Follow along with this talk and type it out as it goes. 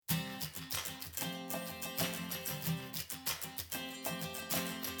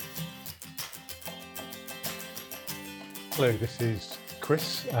Hello, this is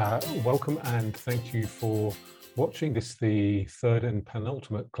Chris. Welcome and thank you for watching. This is the third and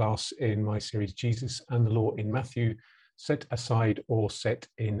penultimate class in my series, Jesus and the Law in Matthew, Set Aside or Set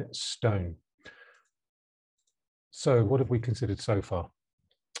in Stone. So what have we considered so far?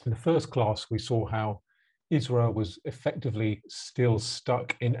 In the first class, we saw how Israel was effectively still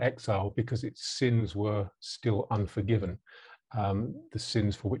stuck in exile because its sins were still unforgiven, the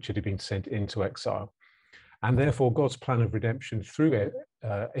sins for which it had been sent into exile. And therefore, God's plan of redemption through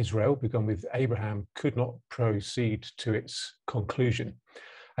Israel, begun with Abraham, could not proceed to its conclusion.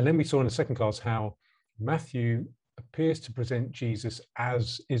 And then we saw in the second class how Matthew appears to present Jesus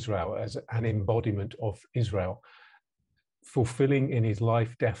as Israel, as an embodiment of Israel, fulfilling in his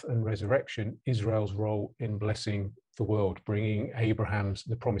life, death, and resurrection Israel's role in blessing the world, bringing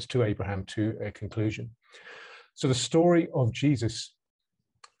the promise to Abraham to a conclusion. So the story of Jesus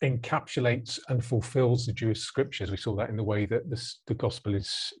encapsulates and fulfills the Jewish scriptures. We saw that in the way that the gospel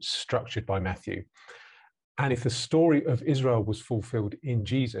is structured by Matthew. And if the story of Israel was fulfilled in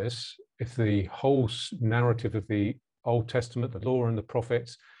Jesus, if the whole narrative of the Old Testament, the law and the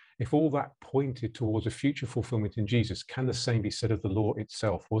prophets, if all that pointed towards a future fulfillment in Jesus, can the same be said of the law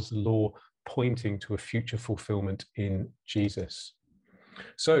itself? Was the law pointing to a future fulfillment in Jesus?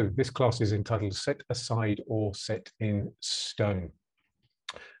 So this class is entitled Set Aside or Set in Stone.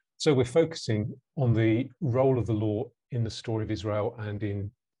 So we're focusing on the role of the law in the story of Israel and in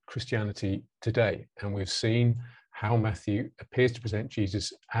Christianity today. And we've seen how Matthew appears to present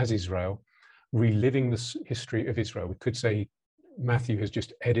Jesus as Israel, reliving the history of Israel. We could say Matthew has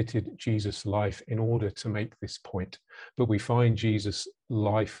just edited Jesus' life in order to make this point, but we find Jesus'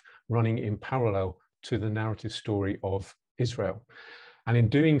 life running in parallel to the narrative story of Israel. And in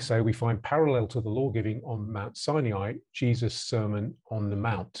doing so, we find parallel to the law giving on Mount Sinai, Jesus' Sermon on the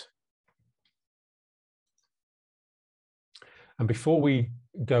Mount. And before we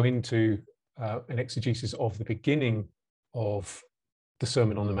go into an exegesis of the beginning of the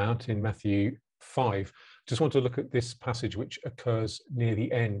Sermon on the Mount in Matthew 5, just want to look at this passage which occurs near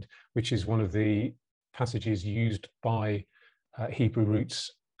the end, which is one of the passages used by Hebrew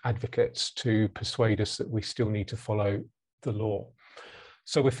roots advocates to persuade us that we still need to follow the law.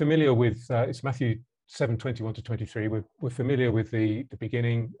 So we're familiar with, it's Matthew 7:21 to 23. We're familiar with the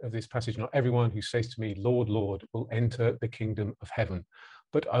beginning of this passage. Not everyone who says to me, Lord, Lord, will enter the kingdom of heaven,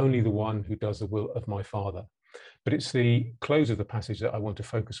 but only the one who does the will of my Father. But it's the close of the passage that I want to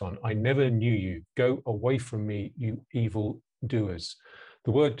focus on. I never knew you. Go away from me, you evil doers.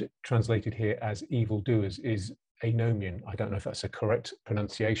 The word translated here as evil doers is anomian. I don't know if that's a correct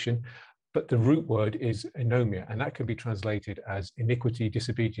pronunciation, but the root word is anomia, and that can be translated as iniquity,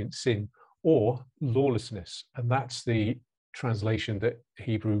 disobedience, sin, or lawlessness. And that's the translation that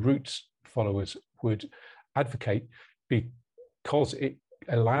Hebrew roots followers would advocate because it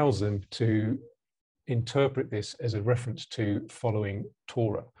allows them to interpret this as a reference to following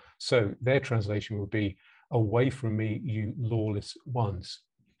Torah. So their translation would be, away from me, you lawless ones.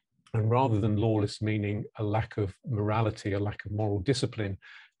 And rather than lawless meaning a lack of morality, a lack of moral discipline,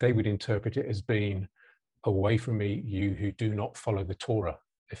 they would interpret it as being, away from me, you who do not follow the Torah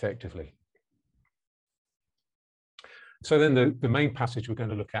effectively. So then the main passage we're going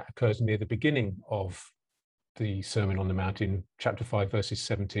to look at occurs near the beginning of the Sermon on the Mount in chapter 5, verses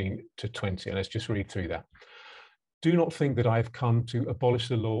 17 to 20. And let's just read through that. Do not think that I have come to abolish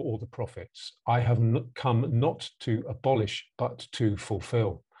the law or the prophets. I have come not to abolish, but to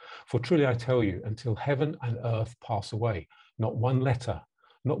fulfill. For truly I tell you, until heaven and earth pass away, not one letter,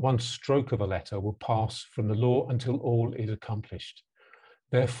 not one stroke of a letter will pass from the law until all is accomplished.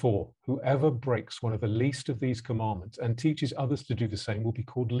 Therefore, whoever breaks one of the least of these commandments and teaches others to do the same will be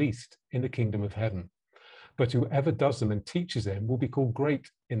called least in the kingdom of heaven. But whoever does them and teaches them will be called great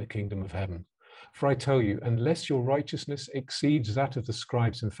in the kingdom of heaven. For I tell you, unless your righteousness exceeds that of the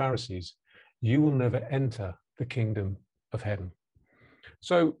scribes and Pharisees, you will never enter the kingdom of heaven.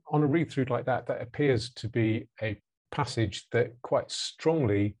 So on a read through like that, that appears to be a passage that quite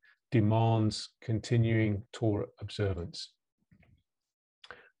strongly demands continuing Torah observance.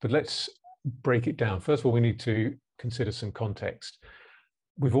 But let's break it down. First of all, we need to consider some context.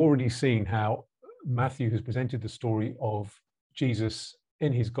 We've already seen how Matthew has presented the story of Jesus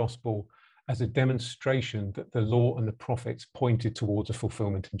in his gospel as a demonstration that the law and the prophets pointed towards a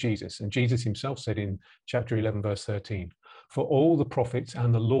fulfillment in Jesus. And Jesus himself said in chapter 11, verse 13, for all the prophets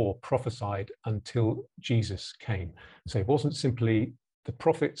and the law prophesied until Jesus came. So it wasn't simply the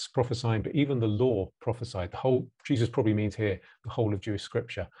prophets prophesying, but even the law prophesied. The whole, Jesus probably means here, the whole of Jewish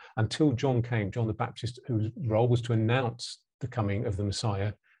scripture. Until John came, John the Baptist, whose role was to announce the coming of the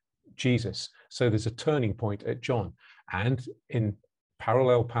Messiah, Jesus. So there's a turning point at John. And in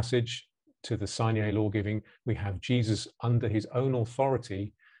parallel passage to the Sinai law giving, we have Jesus under his own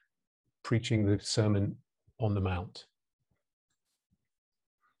authority preaching the Sermon on the Mount.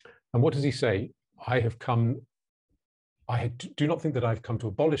 And what does he say? I do not think that I've come to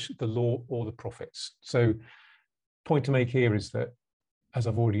abolish the law or the prophets. So point to make here is that, as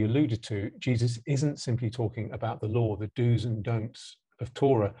I've already alluded to, Jesus isn't simply talking about the law, the do's and don'ts of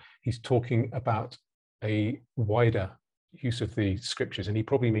Torah. He's talking about a wider use of the scriptures. And he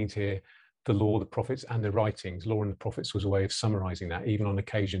probably means here the law, the prophets, and the writings. Law and the prophets was a way of summarizing that. Even on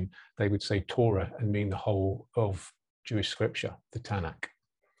occasion, they would say Torah and mean the whole of Jewish scripture, the Tanakh.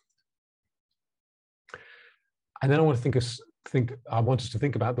 And then I want us to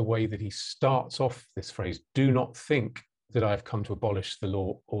think about the way that he starts off this phrase, do not think that I've come to abolish the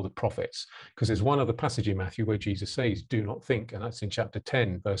law or the prophets. Because there's one other passage in Matthew where Jesus says, do not think, and that's in chapter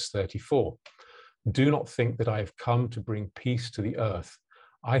 10, verse 34. Do not think that I have come to bring peace to the earth.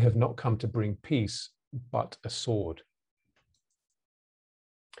 I have not come to bring peace, but a sword.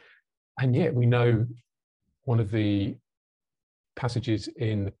 And yet we know one of the passages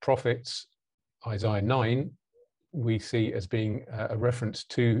in the prophets, Isaiah 9, we see as being a reference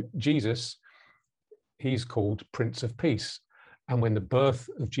to Jesus. He's called Prince of Peace. And when the birth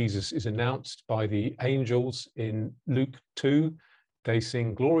of Jesus is announced by the angels in Luke 2, they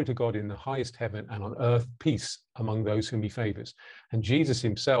sing, glory to God in the highest heaven, and on earth peace among those whom he favors. And Jesus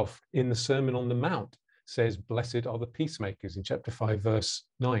himself in the Sermon on the Mount says, blessed are the peacemakers, in chapter 5, verse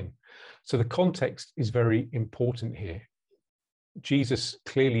 9. So the context is very important here. Jesus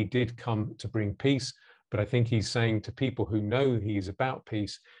clearly did come to bring peace, but I think he's saying to people who know he is about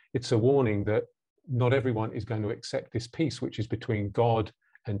peace, it's a warning that not everyone is going to accept this peace, which is between God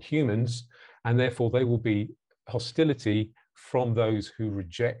and humans, and therefore there will be hostility from those who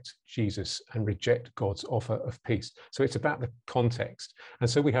reject Jesus and reject God's offer of peace. So it's about the context. And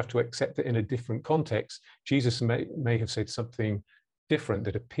so we have to accept that in a different context, Jesus may have said something different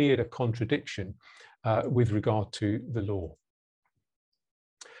that appeared a contradiction with regard to the law.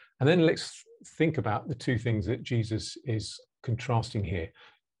 And then let's think about the two things that Jesus is contrasting here.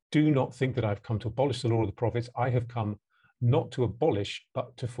 Do not think that I've come to abolish the law of the prophets. I have come not to abolish,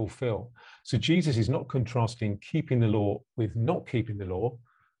 but to fulfill. So Jesus is not contrasting keeping the law with not keeping the law.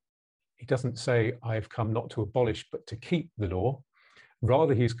 He doesn't say, I have come not to abolish, but to keep the law.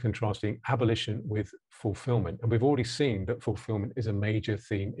 Rather, he's contrasting abolition with fulfillment. And we've already seen that fulfillment is a major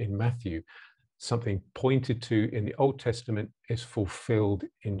theme in Matthew. Something pointed to in the Old Testament is fulfilled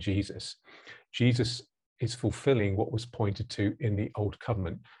in Jesus. Jesus is fulfilling what was pointed to in the Old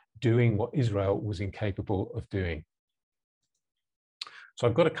Covenant, doing what Israel was incapable of doing. So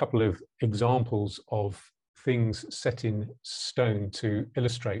I've got a couple of examples of things set in stone to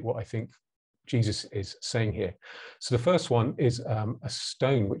illustrate what I think Jesus is saying here. So the first one is a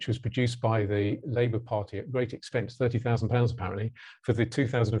stone which was produced by the Labour Party at great expense, £30,000 apparently, for the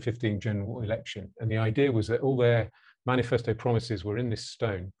 2015 general election. And the idea was that all their manifesto promises were in this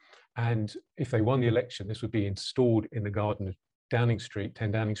stone. And if they won the election, this would be installed in the garden of Downing Street,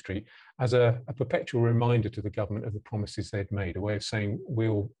 10 Downing Street, as a perpetual reminder to the government of the promises they'd made, a way of saying, we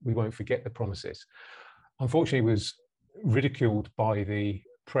won't forget the promises. Unfortunately, it was ridiculed by the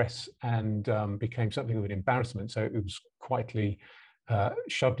press and became something of an embarrassment. So it was quietly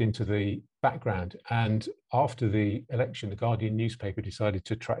shoved into the background. And after the election, the Guardian newspaper decided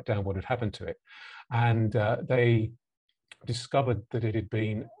to track down what had happened to it. And they discovered that it had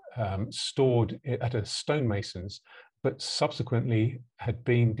been stored at a stonemason's, but subsequently had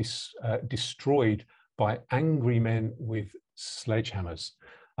been destroyed by angry men with sledgehammers.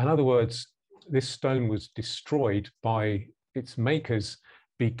 In other words, this stone was destroyed by its makers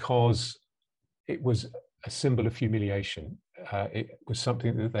because it was a symbol of humiliation. It was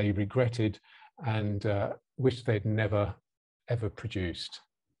something that they regretted and wished they'd never, ever produced.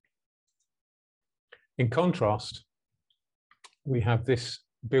 In contrast, we have this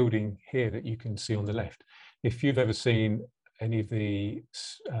building here that you can see on the left. If you've ever seen any of the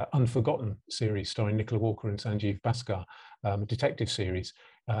Unforgotten series starring Nicola Walker and Sanjeev Bhaskar, a detective series,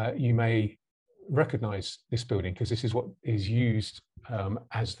 you may recognize this building because this is what is used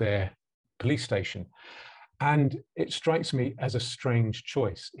as their police station. And it strikes me as a strange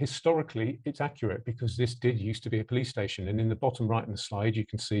choice. Historically, it's accurate because this did used to be a police station. And in the bottom right in the slide, you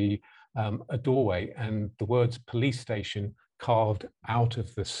can see a doorway and the words police station carved out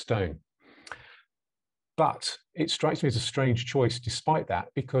of the stone. But it strikes me as a strange choice despite that,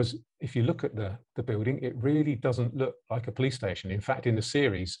 because if you look at the building, it really doesn't look like a police station. In fact, in the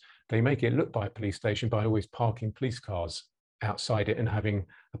series, they make it look like a police station by always parking police cars outside it and having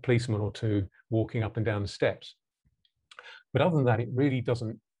a policeman or two walking up and down the steps. But other than that, it really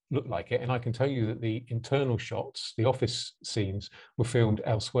doesn't look like it. And I can tell you that the internal shots, the office scenes, were filmed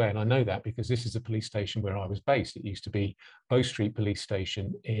elsewhere. And I know that because this is the police station where I was based. It used to be Bow Street Police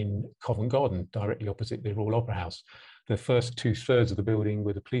Station in Covent Garden, directly opposite the Royal Opera House. The first 2/3 of the building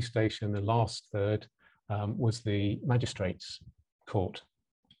were the police station. The last third was the magistrates' court.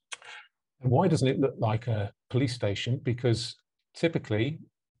 And why doesn't it look like a police station? Because typically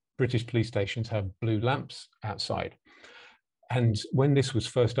British police stations have blue lamps outside. And when this was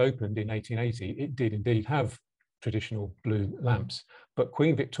first opened in 1880, it did indeed have traditional blue lamps. But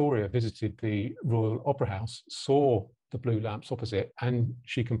Queen Victoria visited the Royal Opera House, saw the blue lamps opposite, and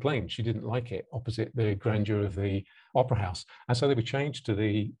she complained. She didn't like it opposite the grandeur of the Opera House. And so they were changed to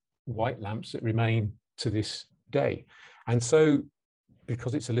the white lamps that remain to this day. And so,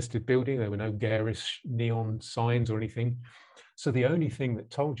 because it's a listed building, there were no garish neon signs or anything. So the only thing that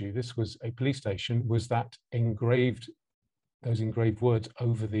told you this was a police station was that those engraved words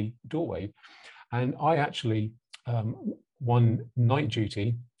over the doorway. And I actually, one night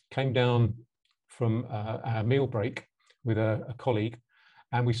duty, came down from our meal break with a colleague,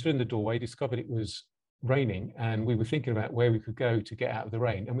 and we stood in the doorway, discovered it was raining, and we were thinking about where we could go to get out of the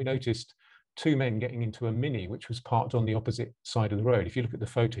rain. And we noticed two men getting into a Mini, which was parked on the opposite side of the road. If you look at the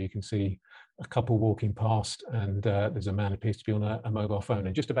photo, you can see a couple walking past, and there's a man who appears to be on a mobile phone.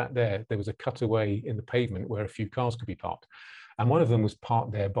 And just about there was a cutaway in the pavement where a few cars could be parked. And one of them was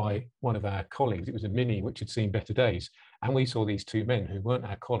parked there by one of our colleagues. It was a Mini which had seen better days. And we saw these two men who weren't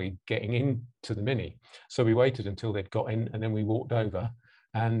our colleague getting into the Mini. So we waited until they'd got in, and then we walked over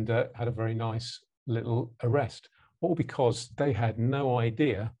and had a very nice little arrest, all because they had no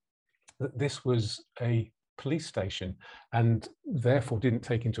idea that this was a police station, and therefore didn't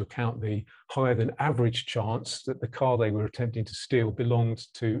take into account the higher than average chance that the car they were attempting to steal belonged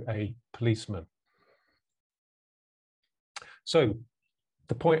to a policeman. So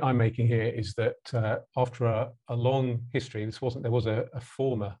the point I'm making here is that after a long history, there was a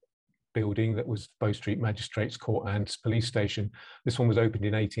former building that was Bow Street Magistrates Court and Police Station. This one was opened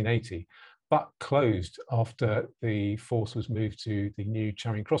in 1880, but closed after the force was moved to the new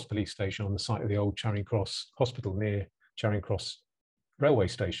Charing Cross Police Station on the site of the old Charing Cross Hospital near Charing Cross railway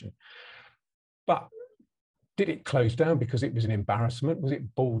station. But did it close down because it was an embarrassment? Was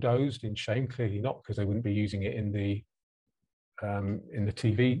it bulldozed in shame? Clearly not, because they wouldn't be using it in the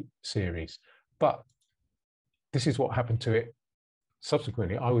TV series. But this is what happened to it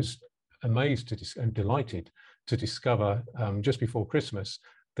subsequently. I was amazed and delighted to discover just before Christmas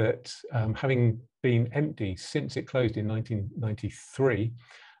that having been empty since it closed in 1993,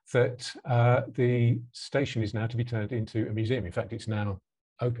 that the station is now to be turned into a museum. In fact, it's now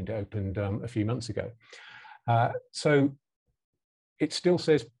opened. It opened a few months ago. So it still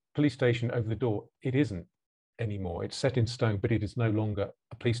says police station over the door. It isn't anymore. It's set in stone, but it is no longer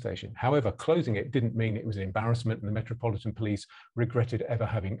a police station. However, closing it didn't mean it was an embarrassment and the Metropolitan Police regretted ever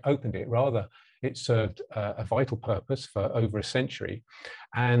having opened it. Rather, it served a vital purpose for over a century.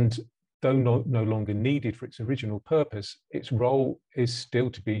 And though no longer needed for its original purpose, its role is still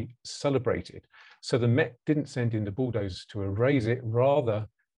to be celebrated. So the Met didn't send in the bulldozers to erase it. Rather,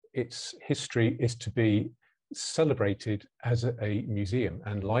 its history is to be celebrated as a museum.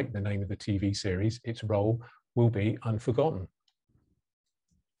 And like the name of the TV series, its role will be unforgotten.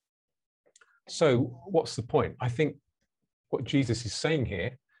 So what's the point? I think what Jesus is saying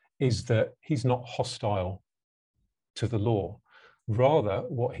here is that he's not hostile to the law. Rather,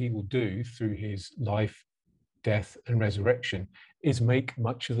 what he will do through his life, death, and resurrection is make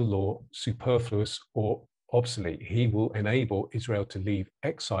much of the law superfluous or obsolete. He will enable Israel to leave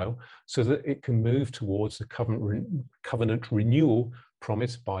exile so that it can move towards the covenant renewal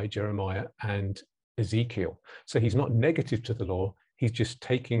promised by Jeremiah and Ezekiel. So he's not negative to the law, he's just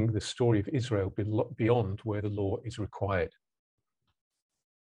taking the story of Israel beyond where the law is required.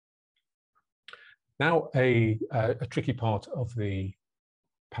 Now, a tricky part of the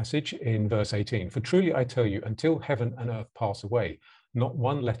passage in verse 18. For truly I tell you, until heaven and earth pass away, not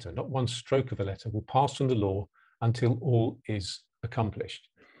one letter, not one stroke of a letter will pass from the law until all is accomplished.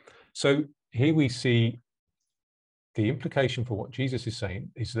 So here we see the implication for what Jesus is saying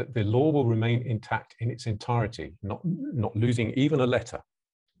is that the law will remain intact in its entirety, not losing even a letter,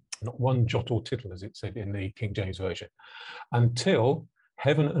 not one jot or tittle, as it said in the King James Version, until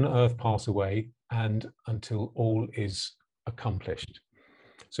heaven and earth pass away and until all is accomplished.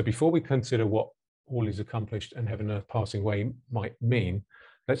 So before we consider what all is accomplished and heaven and earth passing away might mean,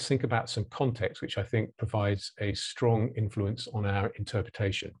 let's think about some context, which I think provides a strong influence on our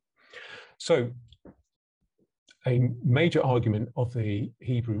interpretation. So a major argument of the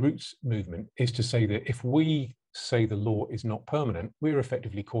Hebrew roots movement is to say that if we say the law is not permanent, we're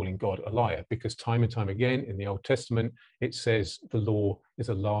effectively calling God a liar, because time and time again in the Old Testament, it says the law is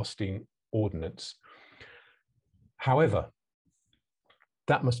a lasting ordinance. However,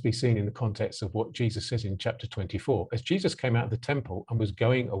 that must be seen in the context of what Jesus says in chapter 24. As Jesus came out of the temple and was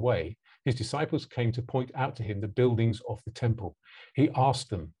going away, his disciples came to point out to him the buildings of the temple. He asked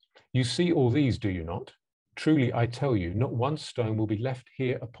them, "You see all these, do you not? Truly, I tell you, not one stone will be left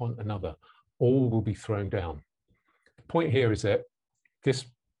here upon another. All will be thrown down." The point here is that this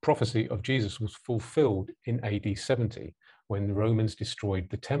prophecy of Jesus was fulfilled in AD 70 when the Romans destroyed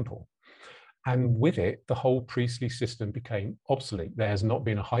the temple. And with it, the whole priestly system became obsolete. There has not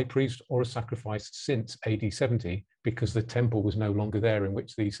been a high priest or a sacrifice since AD 70 because the temple was no longer there in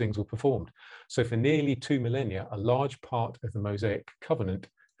which these things were performed. So for nearly 2 millennia, a large part of the Mosaic covenant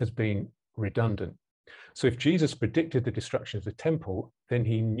has been redundant. So if Jesus predicted the destruction of the temple, then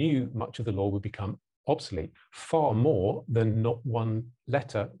he knew much of the law would become obsolete, far more than not one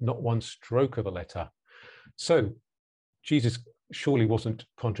letter, not one stroke of a letter. So Jesus surely wasn't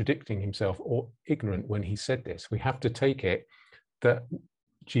contradicting himself or ignorant when he said this. We have to take it that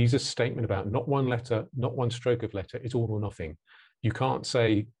Jesus' statement about not one letter, not one stroke of letter is all or nothing. You can't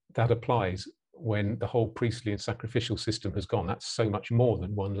say that applies when the whole priestly and sacrificial system has gone. That's so much more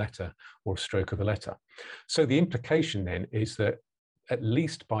than one letter or a stroke of a letter. So the implication then is that at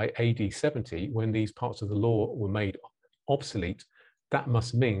least by AD 70, when these parts of the law were made obsolete, that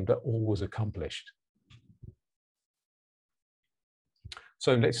must mean that all was accomplished.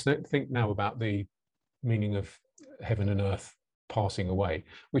 So let's think now about the meaning of heaven and earth passing away,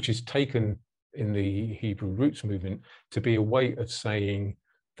 which is taken in the Hebrew roots movement to be a way of saying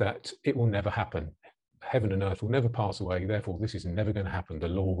that it will never happen. Heaven and earth will never pass away, therefore this is never going to happen, the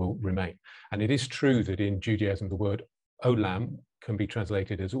law will remain. And it is true that in Judaism the word olam can be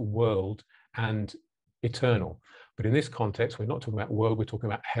translated as world and eternal. But in this context, we're not talking about world, we're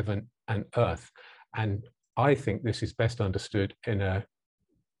talking about heaven and earth. And I think this is best understood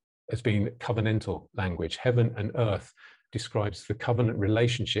as being covenantal language. Heaven and earth describes the covenant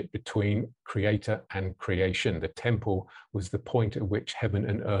relationship between creator and creation. The temple was the point at which heaven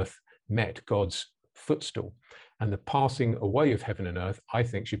and earth met, God's footstool. And the passing away of heaven and earth, I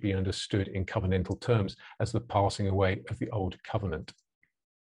think, should be understood in covenantal terms as the passing away of the old covenant.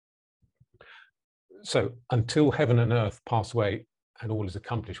 So until heaven and earth pass away and all is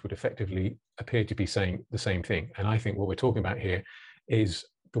accomplished would effectively appear to be saying the same thing. And I think what we're talking about here is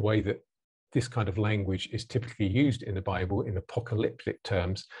the way that this kind of language is typically used in the Bible in apocalyptic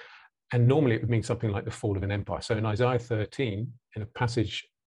terms. And normally it would mean something like the fall of an empire. So in Isaiah 13, in a passage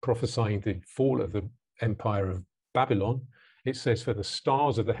prophesying the fall of the empire of Babylon, it says, "For the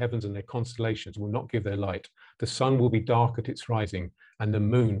stars of the heavens and their constellations will not give their light. The sun will be dark at its rising, and the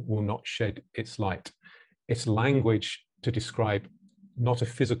moon will not shed its light." It's language to describe not a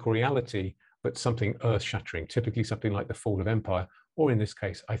physical reality, but something earth-shattering, typically something like the fall of empire, or in this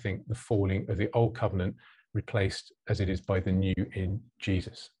case, I think the falling of the old covenant replaced as it is by the new in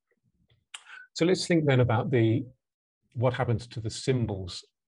Jesus. So let's think then about what happens to the symbols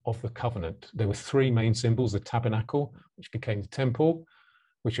of the covenant. There were three main symbols: the tabernacle, which became the temple,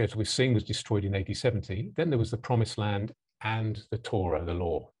 which, as we've seen, was destroyed in AD 70. Then there was the promised land and the Torah, the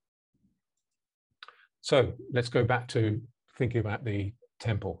law. So let's go back to thinking about the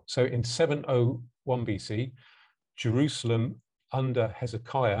temple. So in 701 BC, Jerusalem under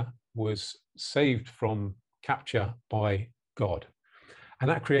Hezekiah was saved from capture by God. And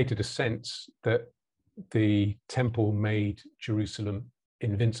that created a sense that the temple made Jerusalem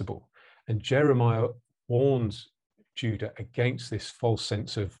invincible. And Jeremiah warns Judah against this false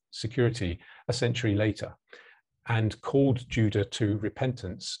sense of security a century later and called Judah to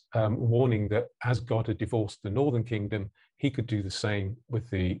repentance, warning that as God had divorced the northern kingdom, he could do the same with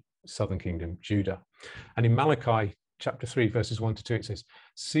the southern kingdom, Judah. And in Malachi chapter 3, verses 1 to 2, it says,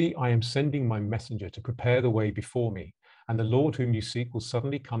 "See, I am sending my messenger to prepare the way before me, and the Lord whom you seek will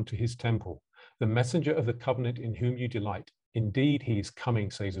suddenly come to his temple, the messenger of the covenant in whom you delight. Indeed, he is coming,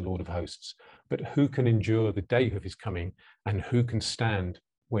 says the Lord of hosts. But who can endure the day of his coming, and who can stand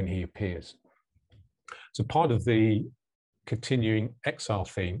when he appears?" So part of the continuing exile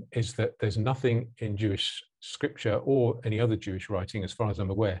theme is that there's nothing in Jewish scripture or any other Jewish writing, as far as I'm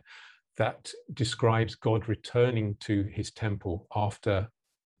aware, that describes God returning to his temple after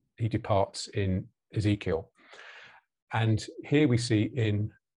he departs in Ezekiel. And here we see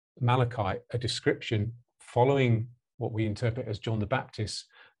in Malachi a description following what we interpret as John the Baptist,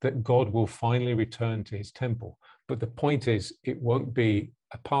 that God will finally return to his temple. But the point is, it won't be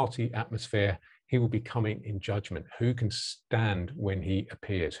a party atmosphere. He will be coming in judgment. Who can stand when he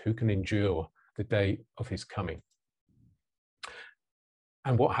appears? Who can endure the day of his coming.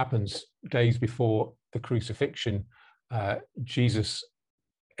 And what happens days before the crucifixion, Jesus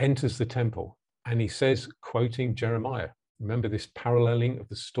enters the temple and he says, quoting Jeremiah, remember this paralleling of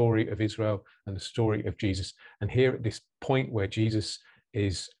the story of Israel and the story of Jesus. And here at this point where Jesus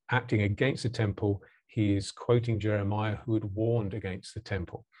is acting against the temple, he is quoting Jeremiah, who had warned against the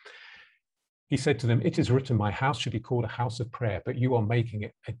temple. He said to them, "It is written, my house should be called a house of prayer, but you are making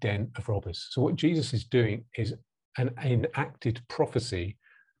it a den of robbers." So what Jesus is doing is an enacted prophecy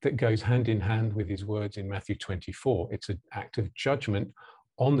that goes hand in hand with his words in Matthew 24. It's an act of judgment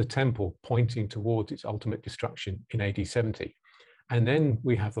on the temple, pointing towards its ultimate destruction in AD 70. And then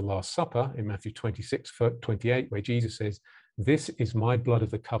we have the Last Supper in Matthew 26:28, where Jesus says, "This is my blood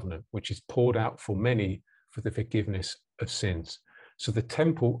of the covenant, which is poured out for many for the forgiveness of sins." So the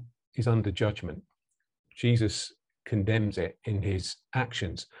temple is under judgment. Jesus condemns it in his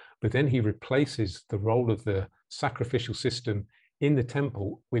actions, but then he replaces the role of the sacrificial system in the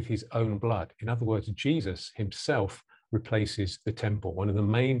temple with his own blood. In other words, Jesus himself replaces the temple. One of the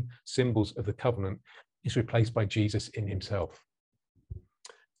main symbols of the covenant is replaced by Jesus in himself.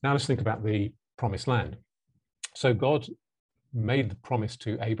 Now let's think about the promised land. So God made the promise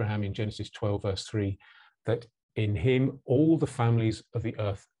to Abraham in Genesis 12, verse 3, that in him all the families of the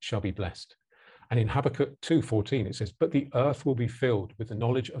earth shall be blessed. And in Habakkuk 2:14, it says, "But the earth will be filled with the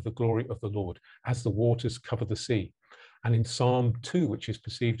knowledge of the glory of the Lord, as the waters cover the sea." And in Psalm 2, which is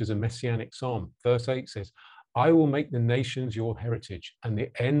perceived as a messianic psalm, verse 8 says, "I will make the nations your heritage and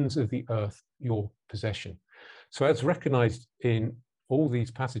the ends of the earth your possession." So as recognized in all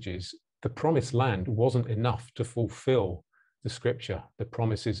these passages, the promised land wasn't enough to fulfill the scripture, the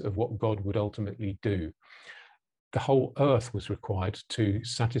promises of what God would ultimately do. The whole earth was required to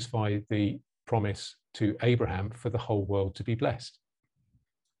satisfy the promise to Abraham for the whole world to be blessed.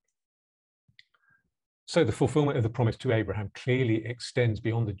 So the fulfillment of the promise to Abraham clearly extends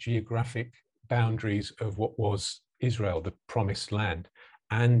beyond the geographic boundaries of what was Israel, the promised land.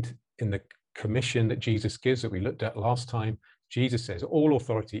 And in the commission that Jesus gives that we looked at last time, Jesus says, "All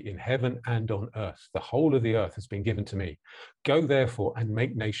authority in heaven and on earth, the whole of the earth has been given to me. Go therefore and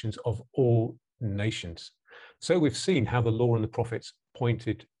make nations of all nations." So we've seen how the law and the prophets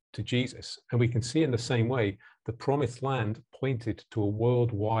pointed to Jesus. And we can see in the same way, the promised land pointed to a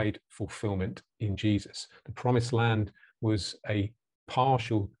worldwide fulfillment in Jesus. The promised land was a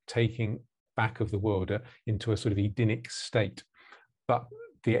partial taking back of the world into a sort of Edenic state. But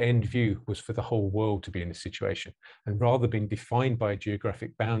the end view was for the whole world to be in this situation. And rather than being defined by a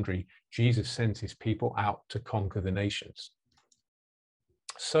geographic boundary, Jesus sends his people out to conquer the nations.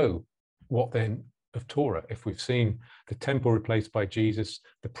 So what then of Torah? If we've seen the temple replaced by Jesus,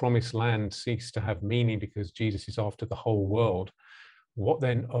 the promised land ceased to have meaning because Jesus is after the whole world, what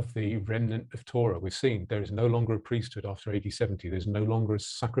then of the remnant of Torah? We've seen there is no longer a priesthood after AD 70. There's no longer a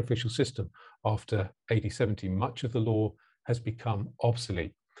sacrificial system after AD 70. Much of the law has become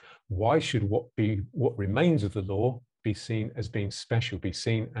obsolete. Why should what remains of the law be seen as being special, be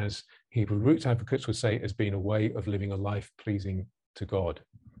seen, as Hebrew roots advocates would say, as being a way of living a life pleasing to God?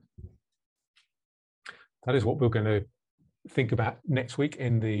 That is what we're going to think about next week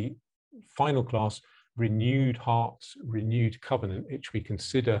in the final class, Renewed Hearts, Renewed Covenant, which we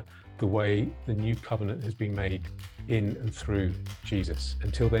consider the way the new covenant has been made in and through Jesus.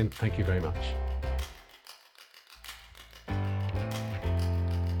 Until then, thank you very much.